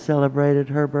Caroline celebrated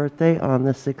her birthday on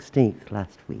the 16th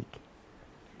last week.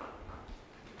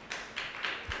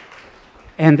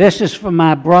 And this is for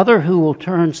my brother who will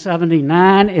turn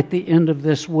 79 at the end of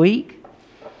this week.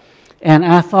 And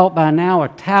I thought by now a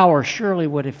tower surely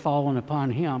would have fallen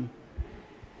upon him.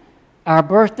 Our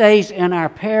birthdays in our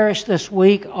parish this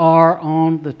week are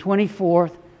on the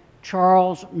 24th,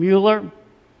 Charles Mueller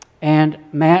and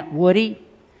Matt Woody.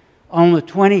 On the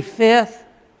 25th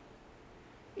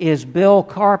is Bill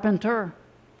Carpenter.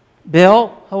 Bill,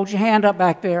 hold your hand up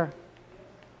back there.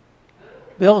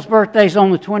 Bill's birthday's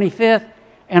on the 25th,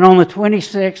 and on the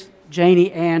 26th,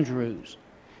 Janie Andrews.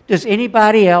 Does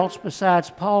anybody else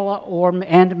besides Paula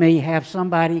and me have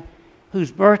somebody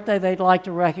whose birthday they'd like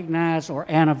to recognize, or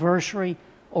anniversary,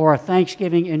 or a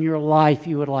Thanksgiving in your life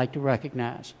you would like to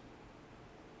recognize?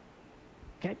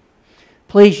 Okay.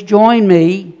 Please join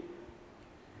me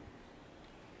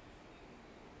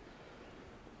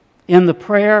in the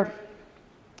prayer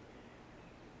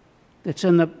that's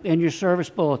in your service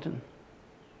bulletin.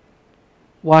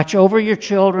 Watch over your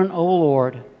children, O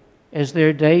Lord, as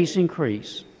their days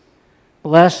increase.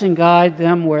 Bless and guide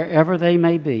them wherever they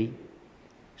may be.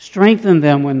 Strengthen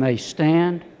them when they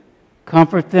stand.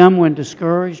 Comfort them when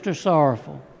discouraged or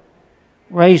sorrowful.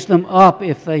 Raise them up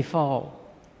if they fall.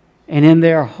 And in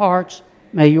their hearts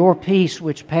may your peace,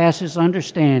 which passes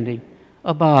understanding,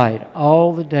 abide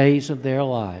all the days of their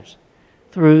lives.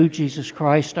 Through Jesus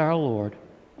Christ our Lord.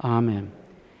 Amen.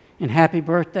 And happy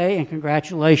birthday and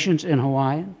congratulations in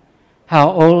Hawaiian.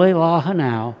 Hau'ole la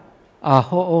hanau,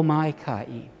 aho mai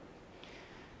kai.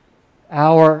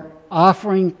 Our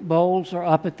offering bowls are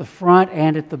up at the front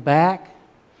and at the back.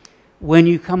 When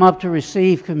you come up to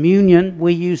receive communion,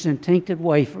 we use intincted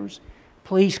wafers.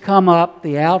 Please come up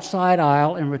the outside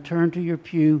aisle and return to your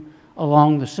pew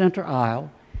along the center aisle.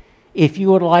 If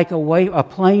you would like a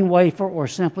plain wafer or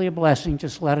simply a blessing,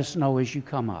 just let us know as you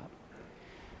come up.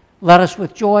 Let us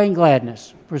with joy and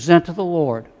gladness present to the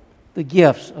Lord the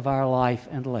gifts of our life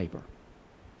and labor.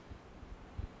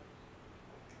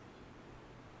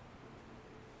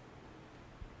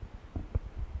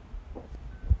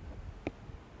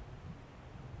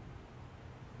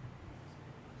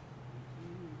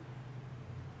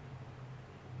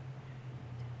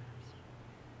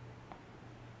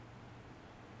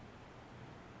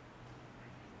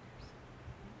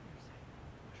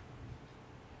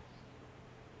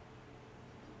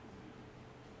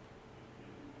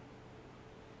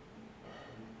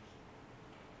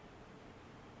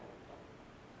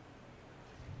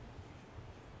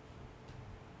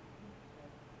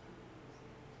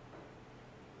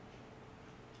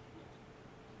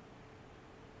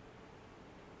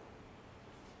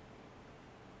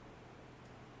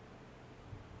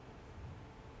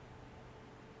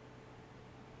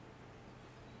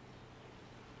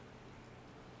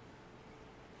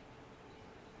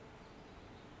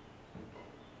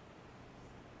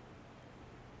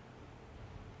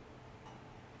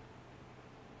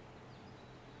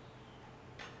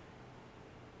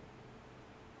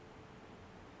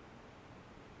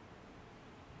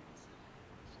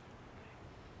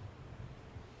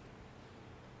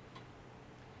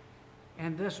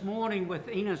 And this morning, with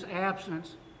Ina's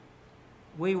absence,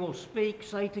 we will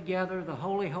say together the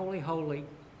Holy, Holy, Holy.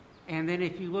 And then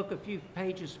if you look a few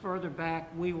pages further back,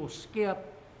 we will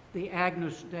skip the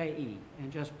Agnus Dei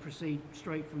and just proceed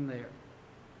straight from there.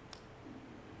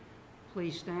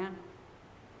 Please stand.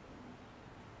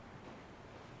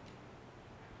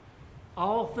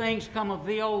 All things come of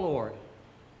thee, O Lord,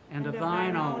 and of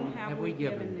thine own have we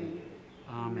given thee.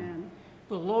 Amen.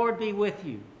 The Lord be with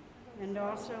you. And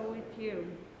also with you.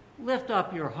 Lift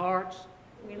up your hearts.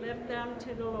 We lift them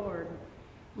to the Lord.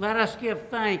 Let us give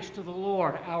thanks to the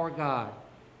Lord our God.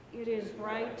 It is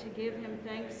right to give him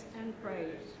thanks and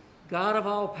praise. God of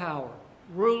all power,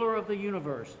 ruler of the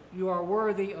universe, you are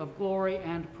worthy of glory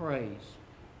and praise.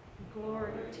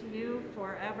 Glory to you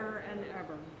forever and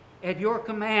ever. At your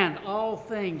command, all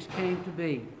things came to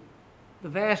be. The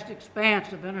vast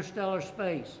expanse of interstellar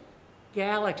space,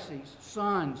 galaxies,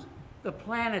 suns, the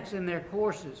planets in their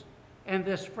courses, and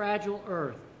this fragile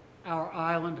earth, our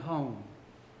island home.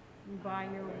 By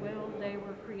your will they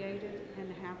were created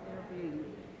and have their being.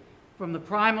 From the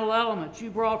primal elements you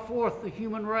brought forth the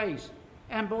human race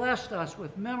and blessed us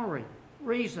with memory,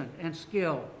 reason, and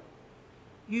skill.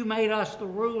 You made us the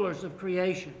rulers of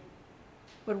creation.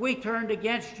 But we turned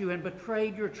against you and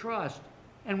betrayed your trust,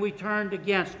 and we turned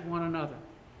against one another.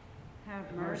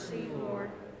 Have mercy, Lord,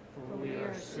 for we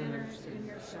are sinners in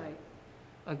your sight.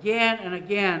 Again and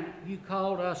again you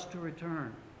called us to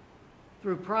return.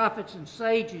 Through prophets and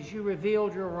sages you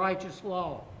revealed your righteous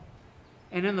law.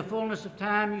 And in the fullness of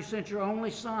time you sent your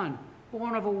only Son,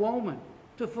 born of a woman,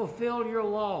 to fulfill your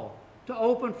law, to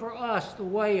open for us the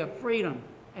way of freedom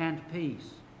and peace.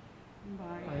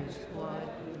 By his blood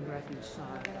he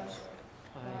reconciled us.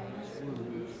 By his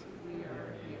wounds we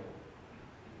are healed.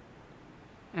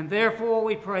 And therefore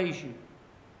we praise you.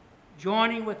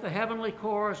 joining with the heavenly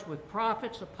chorus with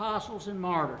prophets, apostles, and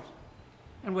martyrs,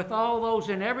 and with all those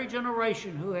in every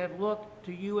generation who have looked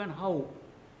to you in hope,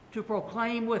 to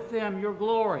proclaim with them your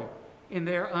glory in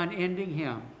their unending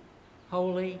hymn.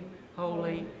 Holy,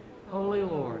 holy, holy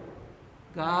Lord,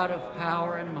 God of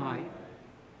power and might.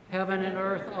 Heaven and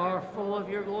earth are full of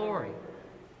your glory.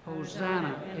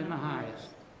 Hosanna in the highest.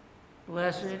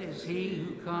 Blessed is he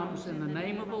who comes in the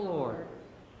name of the Lord.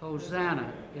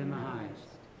 Hosanna in the highest.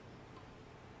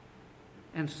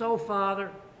 And so, Father,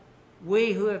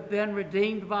 we who have been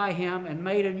redeemed by him and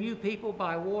made a new people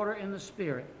by water and the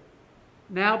Spirit,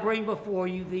 now bring before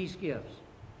you these gifts.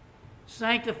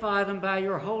 Sanctify them by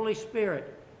your Holy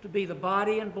Spirit to be the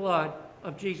body and blood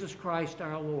of Jesus Christ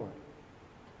our Lord.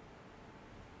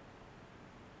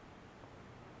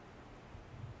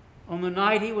 On the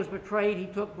night he was betrayed, he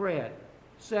took bread,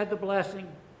 said the blessing,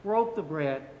 broke the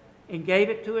bread, and gave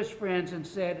it to his friends and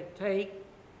said, "Take,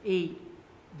 eat.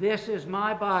 This is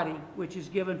my body, which is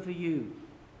given for you.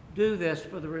 Do this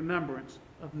for the remembrance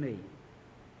of me."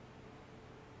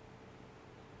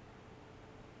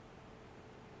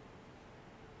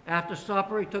 After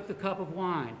supper, he took the cup of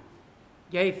wine,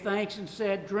 gave thanks, and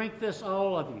said, "Drink this,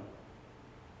 all of you.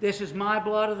 This is my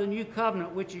blood of the new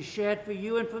covenant, which is shed for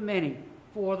you and for many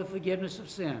for the forgiveness of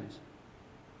sins.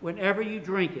 Whenever you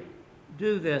drink it,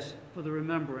 do this for the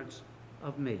remembrance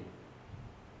of me."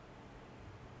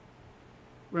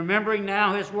 Remembering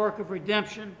now his work of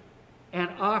redemption and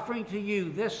offering to you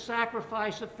this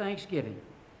sacrifice of thanksgiving,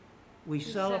 we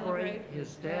celebrate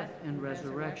his death and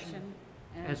resurrection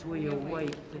as we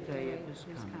await the day of his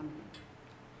coming.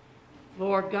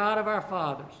 Lord God of our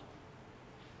fathers,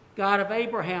 God of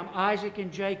Abraham, Isaac,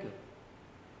 and Jacob,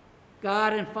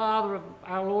 God and Father of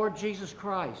our Lord Jesus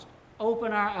Christ,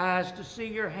 open our eyes to see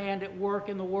your hand at work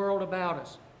in the world about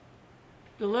us.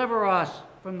 Deliver us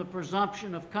from the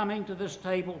presumption of coming to this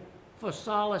table for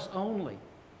solace only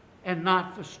and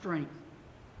not for strength,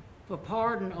 for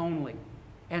pardon only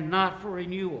and not for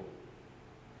renewal.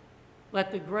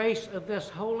 Let the grace of this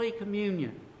Holy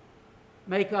Communion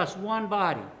make us one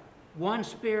body, one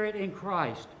spirit in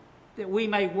Christ, that we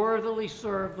may worthily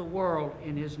serve the world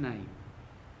in his name.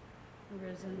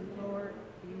 Risen Lord,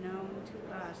 be known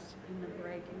to us in the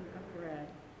breaking of bread.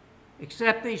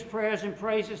 Accept these prayers and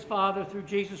praises, Father, through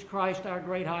Jesus Christ, our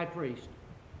great high priest,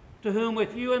 to whom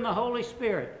with you and the Holy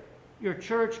Spirit your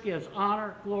church gives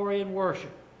honor, glory, and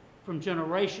worship from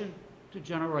generation to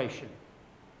generation.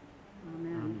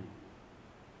 Amen. Amen.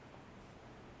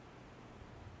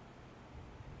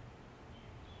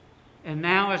 And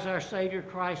now, as our Savior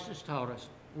Christ has taught us,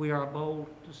 we are bold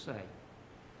to say,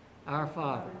 Our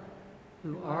Father,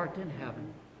 who art in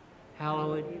heaven,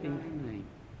 hallowed be thy name.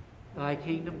 Thy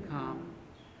kingdom come,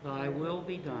 thy will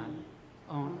be done,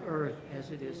 on earth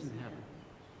as it is in heaven.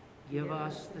 Give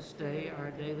us this day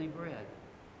our daily bread,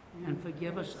 and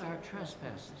forgive us our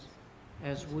trespasses,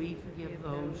 as we forgive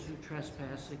those who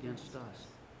trespass against us.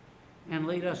 And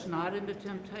lead us not into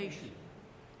temptation,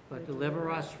 but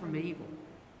deliver us from evil.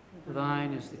 For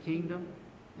thine is the kingdom,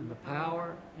 and the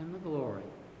power, and the glory,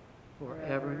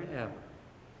 forever and ever.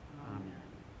 Amen.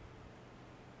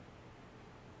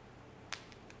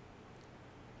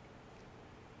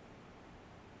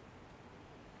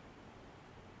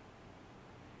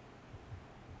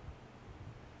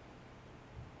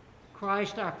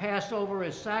 Christ, our Passover,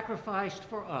 is sacrificed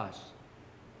for us.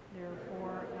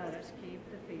 Therefore, let us keep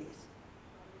the feast.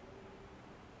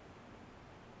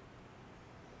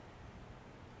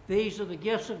 These are the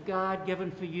gifts of God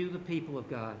given for you, the people of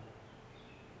God.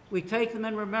 We take them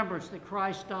in remembrance that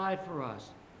Christ died for us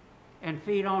and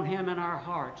feed on him in our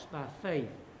hearts by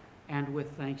faith and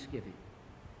with thanksgiving.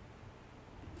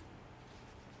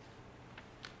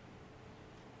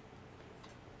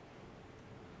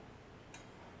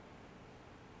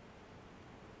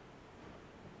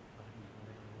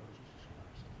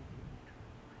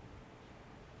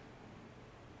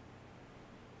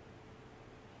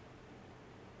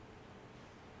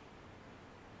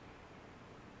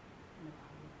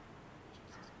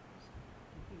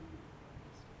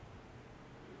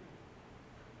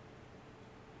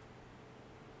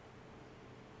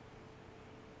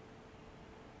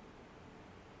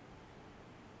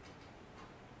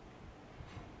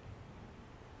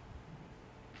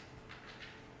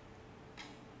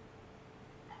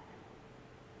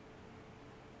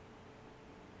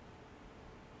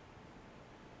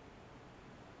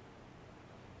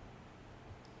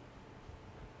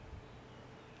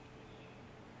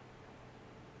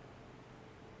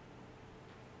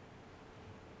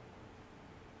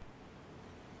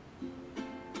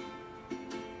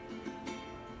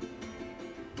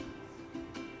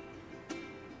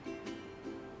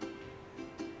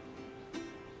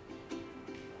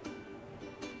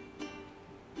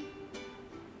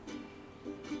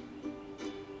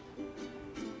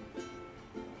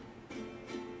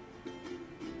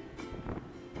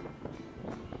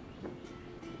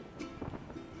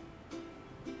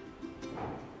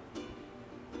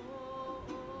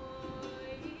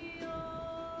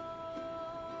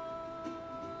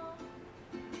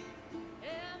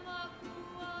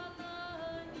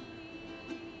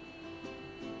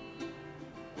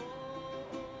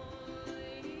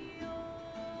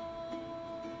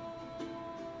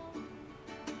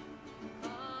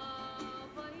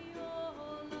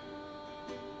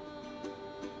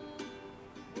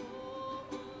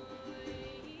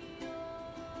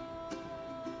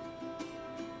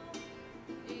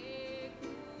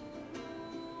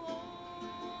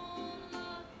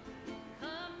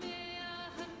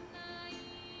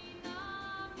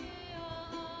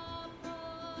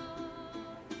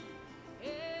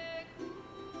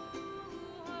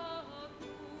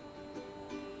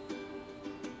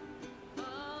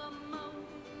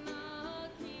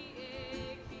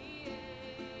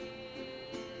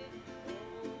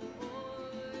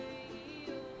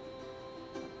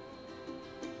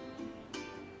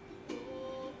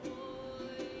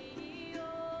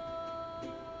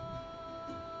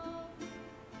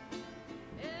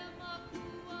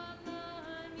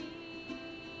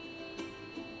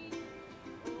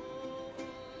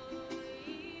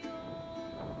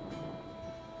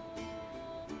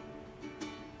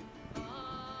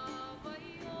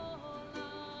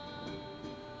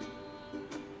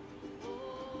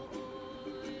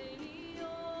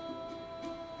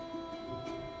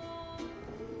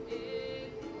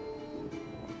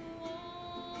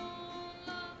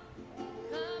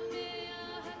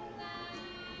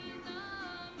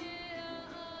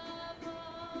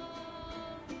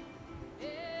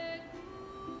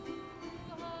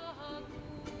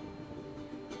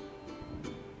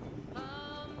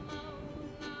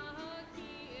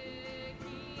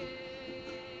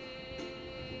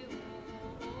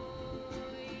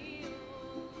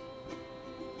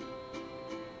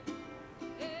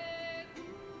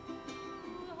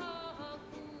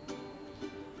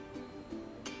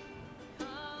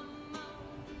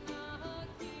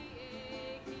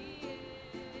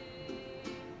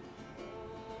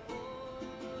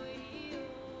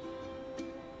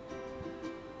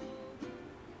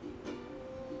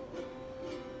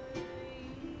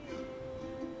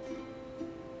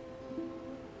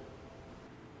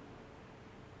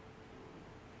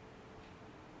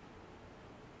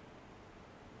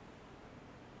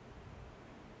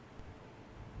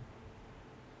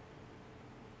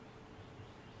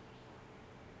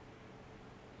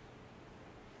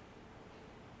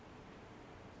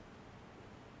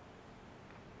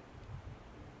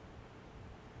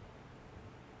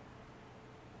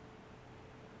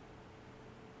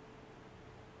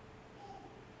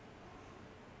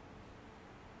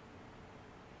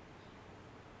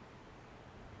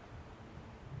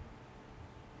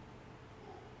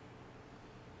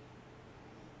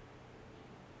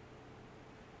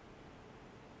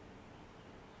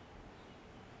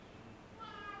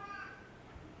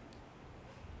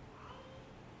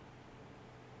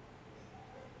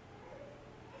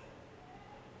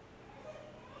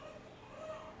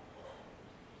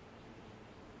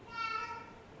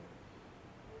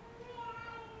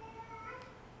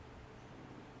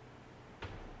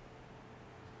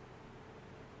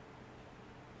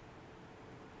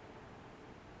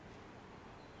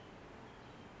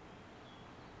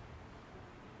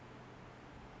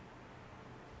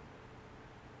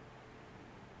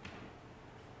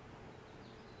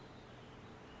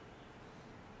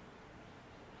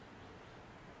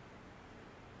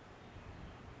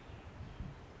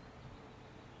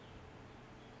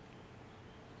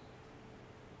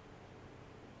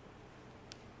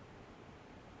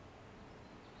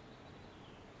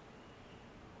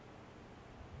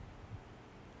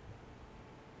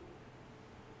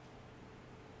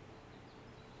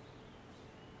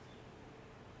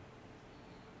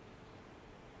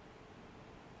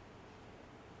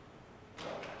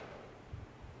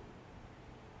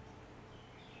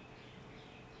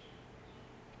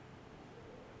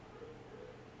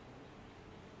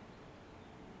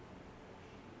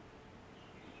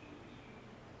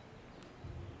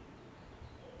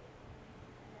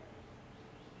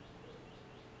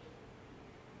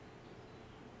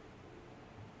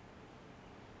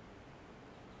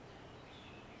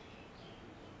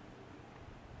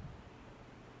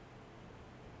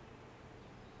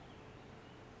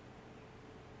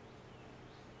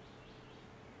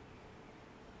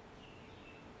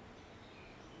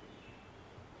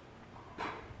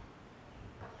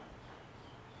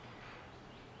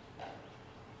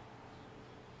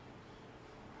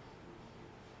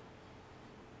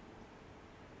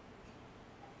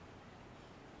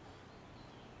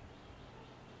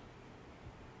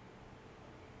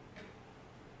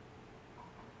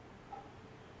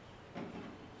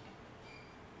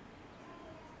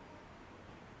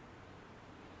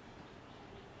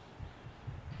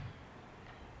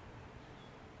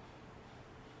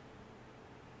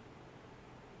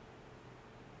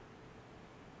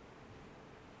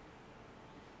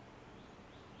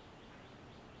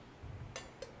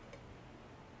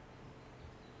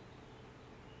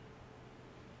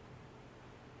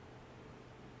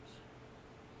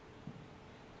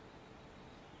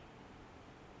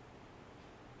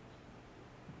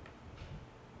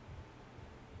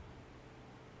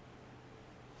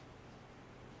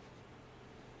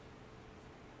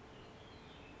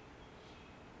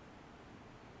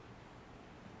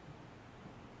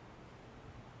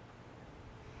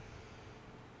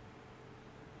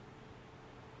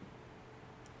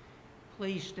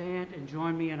 please stand and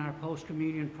join me in our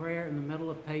post-communion prayer in the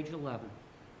middle of page 11.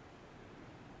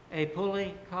 E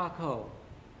puli kako.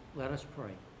 Let us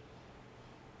pray.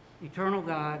 Eternal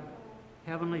God,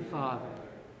 Heavenly Father,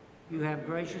 you have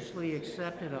graciously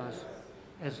accepted us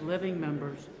as living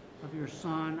members of your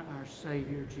Son, our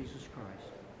Savior, Jesus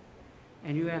Christ.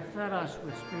 And you have fed us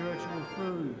with spiritual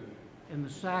food in the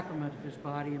sacrament of his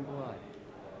body and blood.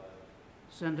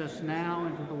 Send us now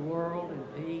into the world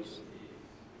in peace,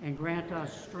 and grant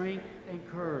us strength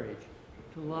and courage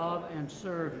to love and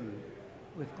serve you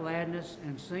with gladness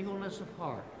and singleness of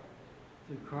heart,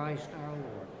 through Christ our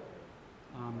Lord.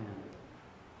 Amen.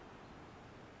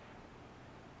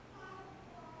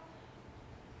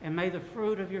 And may the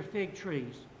fruit of your fig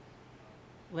trees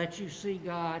let you see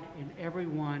God in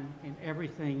everyone and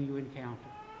everything you encounter.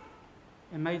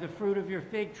 And may the fruit of your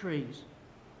fig trees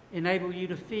enable you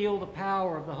to feel the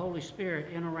power of the Holy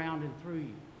Spirit in, around, and through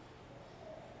you.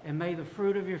 And may the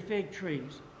fruit of your fig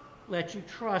trees let you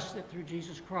trust that through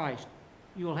Jesus Christ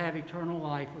you will have eternal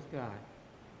life with God.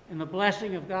 And the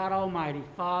blessing of God Almighty,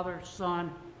 Father,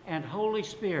 Son, and Holy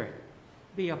Spirit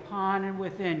be upon and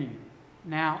within you,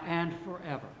 now and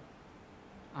forever.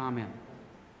 Amen.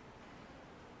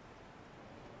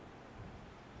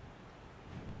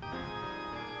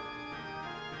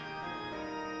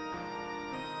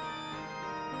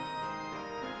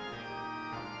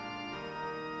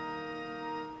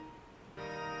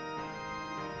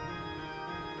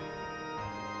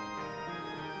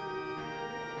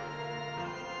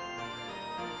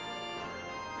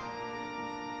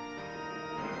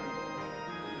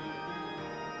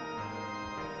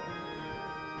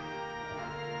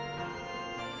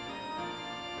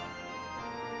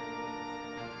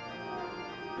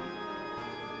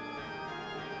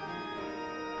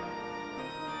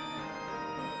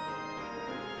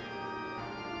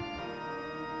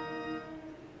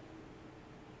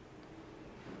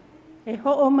 E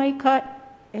ho'o mai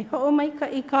ka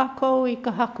i ka kou i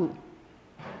ka haku.